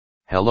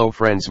Hello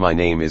friends, my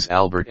name is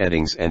Albert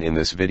Eddings, and in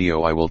this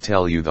video I will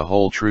tell you the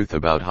whole truth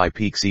about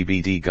Peak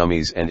CBD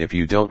Gummies, and if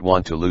you don't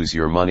want to lose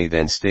your money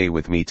then stay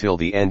with me till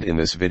the end in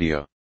this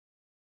video.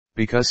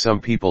 Because some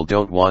people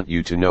don't want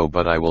you to know,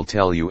 but I will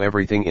tell you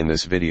everything in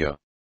this video.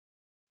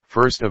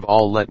 First of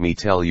all, let me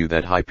tell you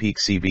that Peak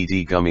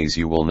CBD Gummies,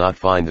 you will not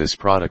find this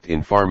product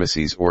in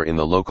pharmacies or in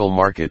the local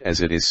market,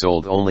 as it is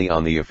sold only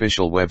on the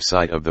official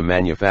website of the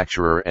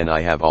manufacturer, and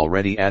I have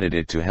already added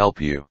it to help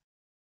you.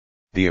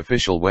 The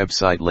official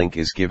website link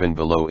is given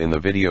below in the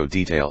video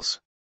details.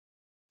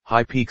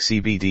 Peak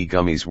CBD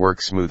Gummies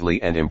work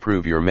smoothly and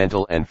improve your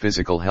mental and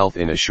physical health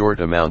in a short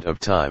amount of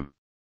time.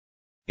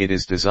 It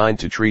is designed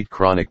to treat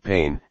chronic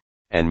pain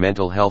and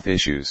mental health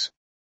issues.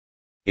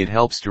 It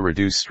helps to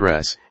reduce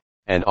stress,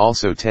 and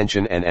also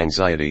tension and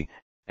anxiety,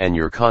 and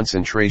your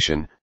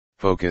concentration,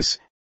 focus,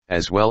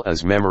 as well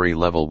as memory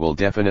level will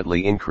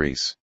definitely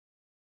increase.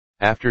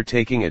 After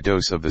taking a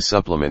dose of the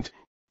supplement,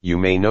 you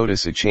may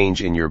notice a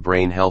change in your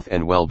brain health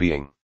and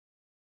well-being.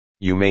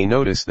 You may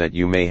notice that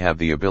you may have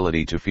the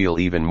ability to feel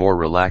even more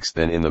relaxed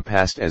than in the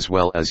past, as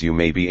well as you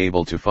may be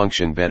able to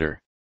function better.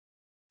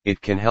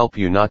 It can help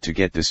you not to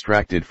get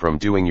distracted from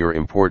doing your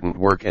important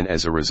work, and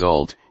as a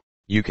result,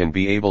 you can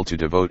be able to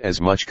devote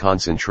as much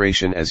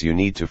concentration as you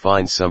need to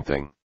find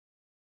something.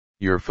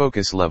 Your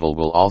focus level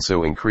will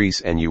also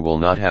increase, and you will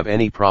not have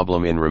any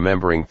problem in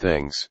remembering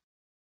things.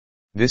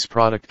 This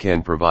product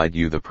can provide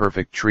you the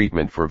perfect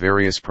treatment for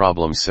various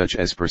problems such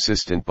as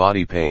persistent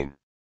body pain.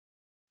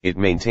 It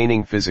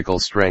maintaining physical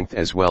strength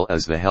as well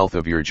as the health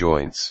of your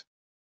joints.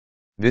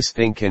 This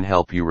thing can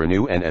help you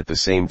renew, and at the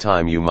same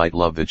time you might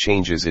love the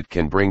changes it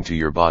can bring to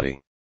your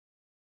body.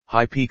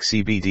 Peak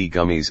CBD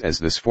Gummies, as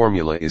this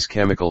formula is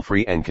chemical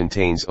free and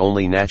contains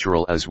only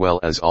natural as well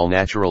as all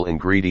natural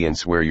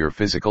ingredients where your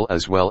physical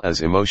as well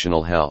as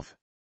emotional health.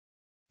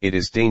 It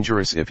is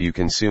dangerous if you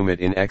consume it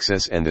in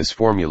excess, and this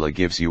formula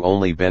gives you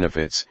only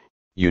benefits.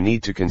 You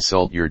need to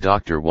consult your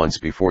doctor once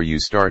before you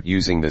start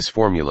using this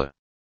formula.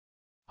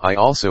 I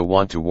also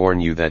want to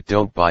warn you that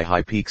don't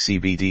buy Peak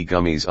CBD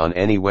Gummies on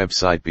any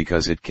website,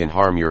 because it can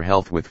harm your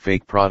health with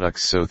fake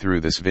products. So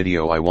through this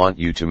video I want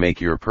you to make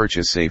your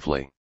purchase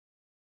safely.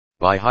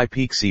 Buy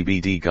Peak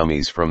CBD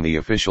Gummies from the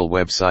official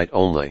website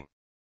only.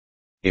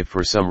 If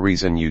for some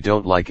reason you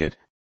don't like it,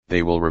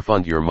 they will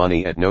refund your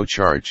money at no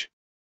charge.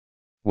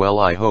 Well,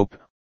 I hope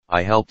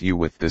I helped you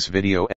with this video.